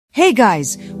Hey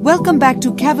guys, welcome back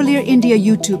to Cavalier India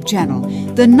YouTube channel,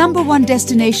 the #1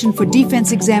 destination for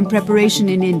defense exam preparation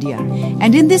in India.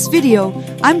 And in this video,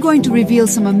 I'm going to reveal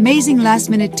some amazing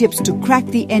last-minute tips to crack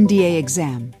the NDA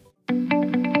exam.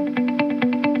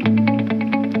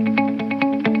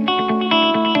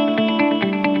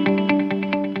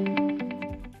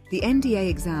 The NDA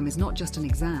exam is not just an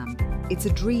exam, it's a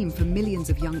dream for millions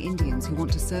of young Indians who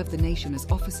want to serve the nation as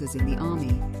officers in the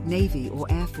Army, Navy or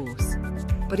Air Force.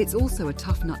 But it's also a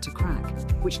tough nut to crack,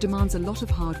 which demands a lot of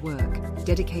hard work,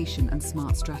 dedication and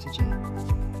smart strategy.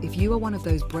 If you are one of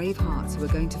those brave hearts who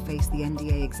are going to face the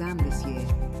NDA exam this year,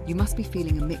 you must be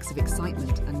feeling a mix of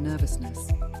excitement and nervousness.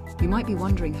 You might be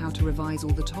wondering how to revise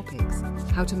all the topics,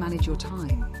 how to manage your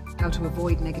time, how to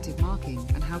avoid negative marking,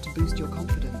 and how to boost your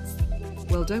confidence.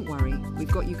 Well, don't worry, we've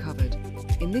got you covered.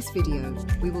 In this video,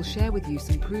 we will share with you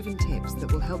some proven tips that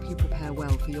will help you prepare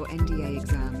well for your NDA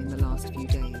exam in the last few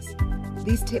days.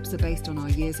 These tips are based on our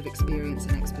years of experience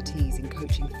and expertise in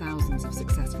coaching thousands of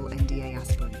successful NDA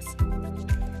aspirants.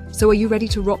 So are you ready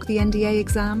to rock the NDA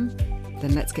exam?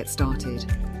 Then let's get started.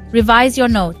 Revise your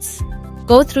notes.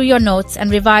 Go through your notes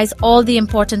and revise all the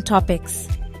important topics.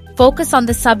 Focus on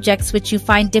the subjects which you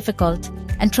find difficult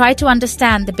and try to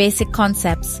understand the basic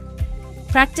concepts.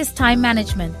 Practice time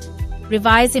management.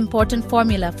 Revise important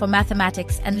formula for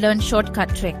mathematics and learn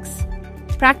shortcut tricks.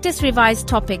 Practice revised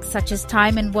topics such as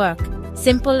time and work,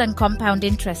 simple and compound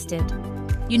interested.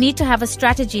 You need to have a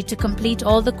strategy to complete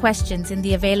all the questions in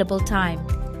the available time.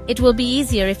 It will be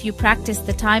easier if you practice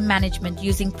the time management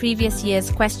using previous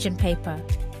year's question paper.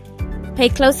 Pay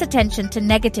close attention to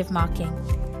negative marking.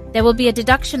 There will be a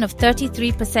deduction of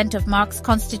 33% of marks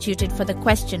constituted for the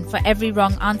question for every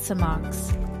wrong answer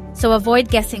marks. So avoid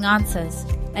guessing answers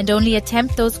and only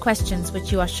attempt those questions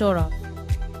which you are sure of.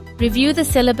 Review the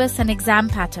syllabus and exam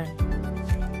pattern.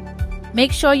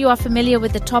 Make sure you are familiar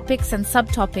with the topics and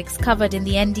subtopics covered in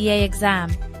the NDA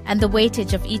exam and the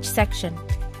weightage of each section.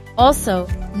 Also,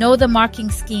 know the marking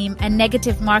scheme and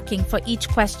negative marking for each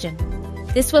question.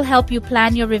 This will help you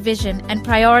plan your revision and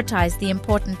prioritize the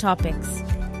important topics.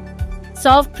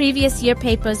 Solve previous year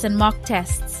papers and mock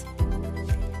tests.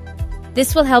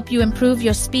 This will help you improve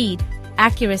your speed,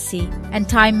 accuracy, and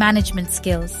time management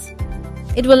skills.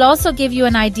 It will also give you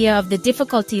an idea of the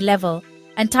difficulty level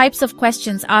and types of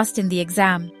questions asked in the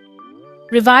exam.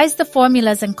 Revise the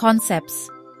formulas and concepts.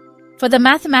 For the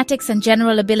mathematics and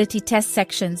general ability test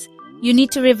sections, you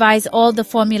need to revise all the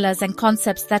formulas and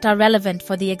concepts that are relevant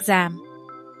for the exam.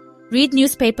 Read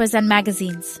newspapers and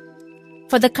magazines.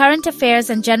 For the current affairs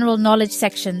and general knowledge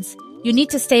sections, you need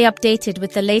to stay updated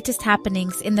with the latest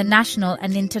happenings in the national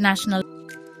and international.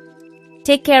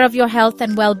 Take care of your health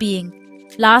and well-being.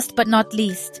 Last but not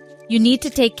least, you need to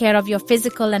take care of your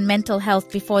physical and mental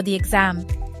health before the exam.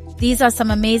 These are some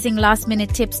amazing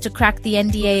last-minute tips to crack the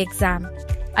NDA exam.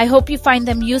 I hope you find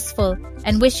them useful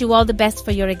and wish you all the best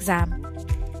for your exam.